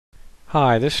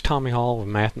Hi, this is Tommy Hall with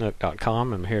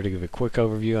MathNook.com. I'm here to give a quick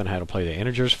overview on how to play the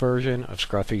integers version of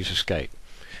Scruffy's Escape.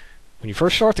 When you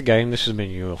first start the game, this is the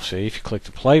menu you'll see. If you click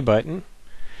the play button,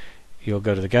 you'll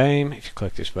go to the game. If you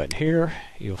click this button here,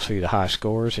 you'll see the high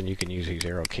scores, and you can use these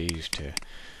arrow keys to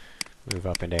move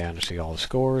up and down to see all the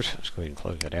scores. Let's go ahead and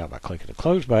close that out by clicking the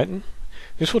close button.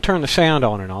 This will turn the sound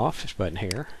on and off, this button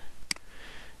here.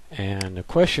 And the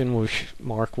question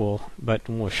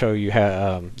button will show you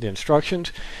how, the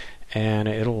instructions. And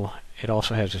it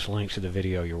also has this link to the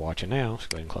video you're watching now. So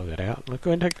go ahead and close that out. Let's go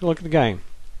ahead and take a look at the game.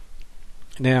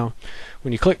 Now,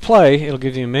 when you click play, it'll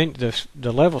give you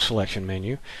the level selection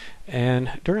menu.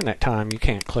 And during that time, you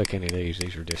can't click any of these.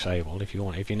 These are disabled. If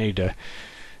you need to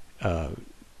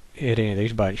hit any of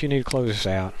these buttons, you need to close this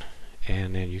out,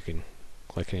 and then you can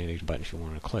click any of these buttons you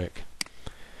want to click.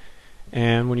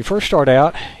 And when you first start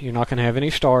out, you're not going to have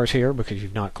any stars here because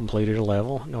you've not completed a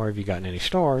level, nor have you gotten any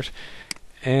stars.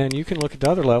 And you can look at the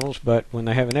other levels, but when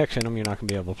they have an X in them, you're not going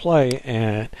to be able to play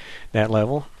at that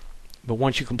level. But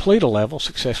once you complete a level,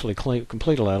 successfully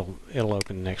complete a level, it'll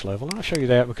open the next level. And I'll show you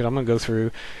that because I'm going to go through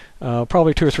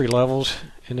probably 2 or 3 levels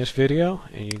in this video,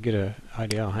 and you get an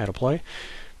idea on how to play.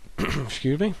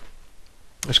 Excuse me.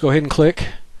 Let's go ahead and click.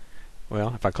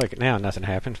 Well, if I click it now, nothing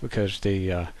happens because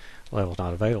the level's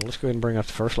not available. Let's go ahead and bring up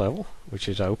the first level, which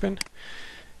is open,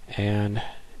 and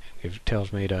it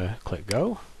tells me to click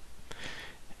go.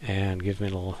 And gives me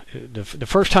a little. The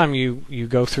first time you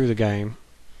go through the game,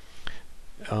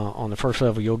 on the first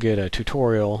level, you'll get a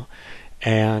tutorial.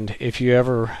 And if you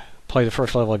ever play the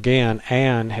first level again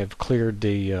and have cleared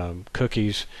the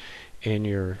cookies in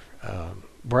your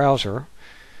browser,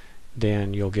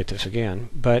 then you'll get this again.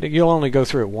 But you'll only go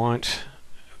through it once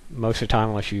most of the time,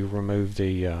 unless you remove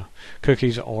the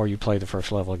cookies or you play the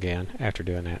first level again after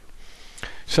doing that.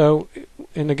 So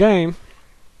in the game,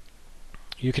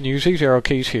 you can use these arrow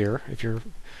keys here if you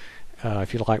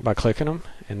like by clicking them,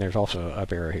 and there's also an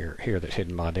up arrow here that's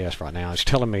hidden by the desk right now. It's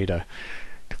telling me to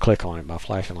click on it by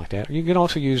flashing like that. You can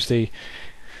also use the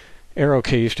arrow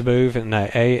keys to move and the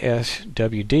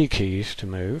ASWD keys to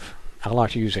move. I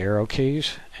like to use arrow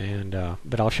keys,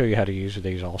 but I'll show you how to use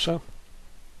these also.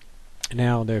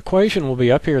 Now the equation will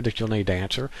be up here that you'll need to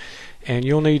answer, and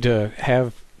you'll need to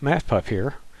have MathPup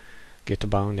here. Get the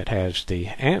bone that has the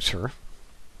answer.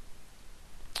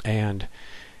 And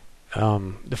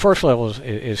the first level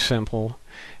is simple.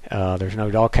 There's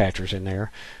no dogcatchers in there.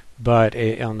 But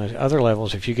on the other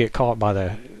levels, if you get caught by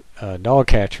the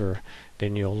dogcatcher,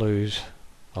 then you'll lose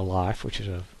a life, which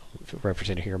is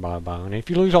represented here by a bone. And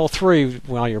if you lose all 3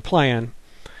 while you're playing,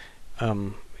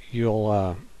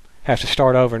 you'll have to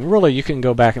start over. And really, you can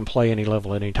go back and play any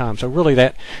level at any time. So really,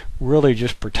 that really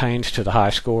just pertains to the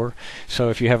high score. So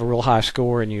if you have a real high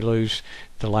score and you lose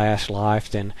the last life,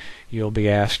 then you'll be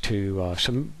asked to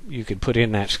you could put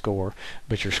in that score,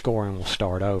 but your scoring will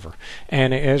start over.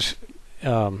 And as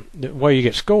the way you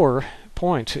get score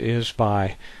points is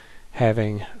by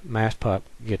having MathPup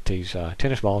get these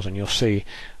tennis balls, and you'll see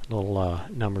little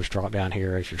numbers drop down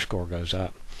here as your score goes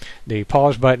up. The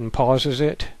pause button pauses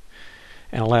it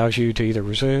and allows you to either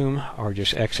resume or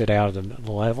just exit out of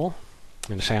the level,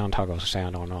 and the sound toggles the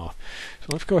sound on and off. So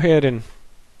let's go ahead and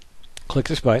click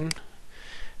this button,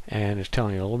 and it's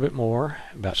telling you a little bit more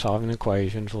about solving the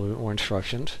equations, a little bit more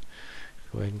instructions.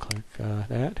 Go ahead and click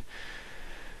that.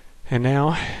 And now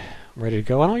I'm ready to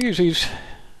go. And I'll use these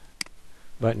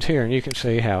buttons here, and you can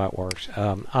see how it works.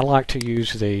 I like to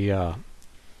use the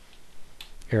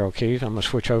arrow keys. I'm going to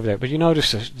switch over that. But you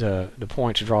notice the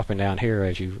points dropping down here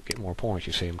as you get more points.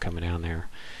 You see them coming down there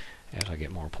as I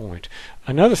get more points.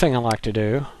 Another thing I like to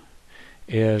do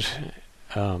is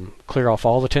clear off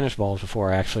all the tennis balls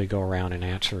before I actually go around and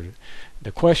answer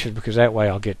the question, because that way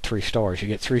I'll get 3 stars. You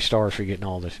get 3 stars for getting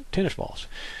all the tennis balls.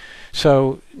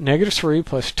 So -3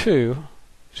 plus 2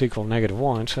 is equal to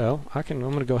 -1. So I'm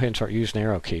going to go ahead and start using the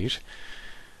arrow keys.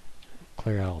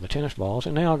 Clear out all the tennis balls,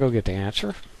 and now I'll go get the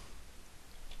answer.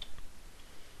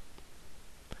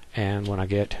 And when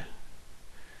I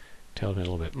tells me a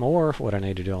little bit more what I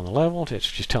need to do on the level.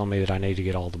 It's just telling me that I need to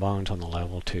get all the bones on the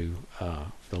level to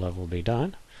the level will be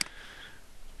done.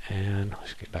 And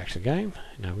let's get back to the game.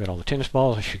 Now I've got all the tennis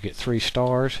balls. I should get 3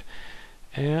 stars.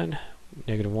 And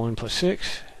 -1 plus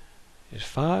 6 is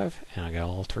 5, and I got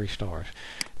all 3 stars.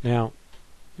 Now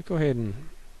let's go ahead and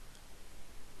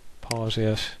pause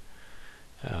this.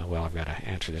 Well, I've got to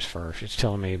answer this first. It's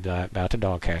telling me about the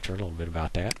dogcatcher, a little bit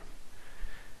about that.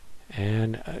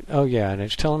 And oh yeah, and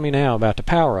it's telling me now about the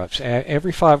power-ups.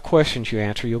 Every 5 questions you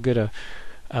answer, you'll get a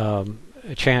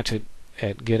chance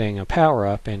at getting a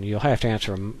power-up, and you'll have to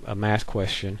answer a math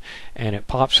question, and it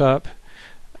pops up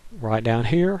right down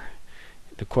here.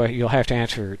 you'll have to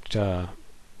answer it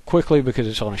quickly because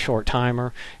it's on a short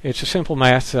timer. It's a simple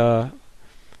math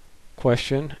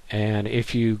question, and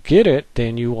if you get it,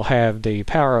 then you will have the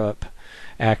power-up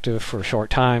active for a short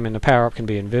time, and the power-up can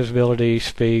be invisibility,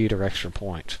 speed, or extra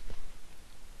points.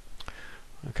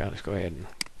 Okay, let's go ahead and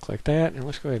click that, and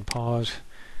let's go ahead and pause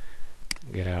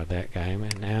and get out of that game.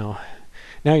 And now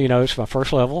you notice my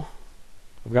first level,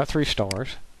 I've got 3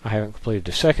 stars. I haven't completed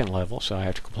the second level, so I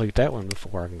have to complete that one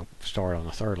before I can start on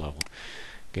the third level.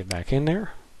 Get back in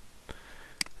there,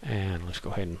 and let's go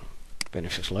ahead and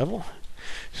finish this level.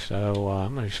 So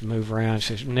I'm going to just move around. It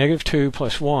says -2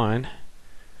 plus 1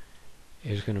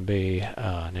 is going to be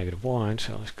 -1.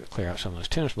 So let's clear out some of those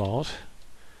tennis balls.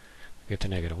 Get to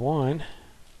 -1.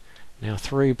 Now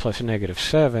 3 plus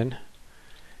 -7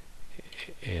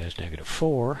 is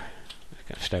 -4. Just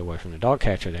got to stay away from the dog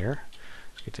catcher there.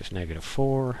 Let's get this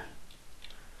 -4.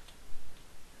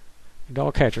 The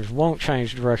dog catchers won't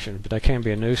change direction, but they can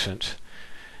be a nuisance.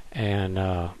 And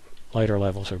later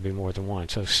levels there will be more than one.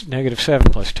 So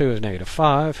 -7 plus 2 is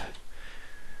 -5.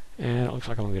 And it looks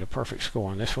like I'm going to get a perfect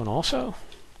score on this one also.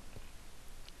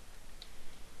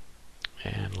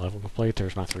 And level complete.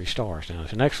 There's my 3 stars. Now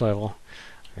the next level,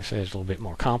 like I said, is a little bit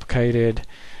more complicated.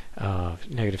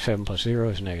 -7 plus 0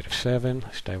 is -7.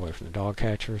 Stay away from the dog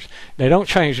catchers. They don't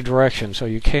change the direction, so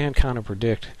you can kind of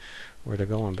predict where they're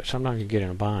going, but sometimes you get in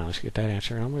a bind. Let's get that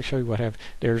answer. And I'm going to show you what happened.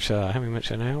 There's how many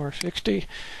minutes an hour? 60.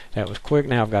 That was quick.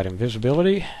 Now I've got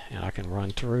invisibility, and I can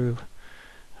run through.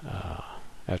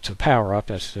 That's a power up.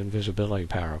 That's the invisibility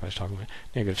power up I was talking about.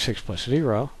 -6 plus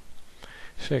 0.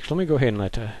 6. Let me go ahead and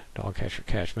let the dog catcher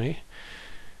catch me.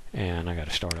 And I got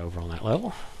to start over on that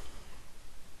level.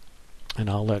 And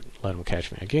I'll let him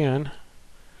catch me again.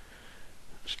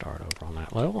 Start over on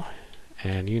that level.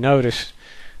 And you notice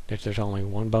that there's only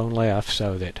 1 bone left,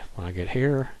 so that when I get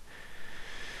here,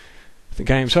 the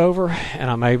game's over, and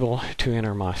I'm able to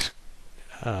enter my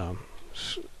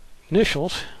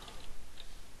initials.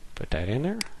 Put that in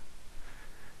there.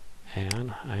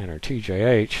 And I enter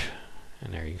TJH,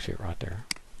 and there you can see it right there.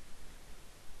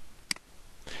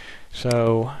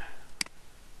 So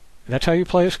that's how you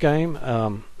play this game.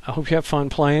 I hope you have fun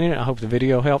playing it. I hope the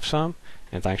video helps some,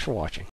 and thanks for watching.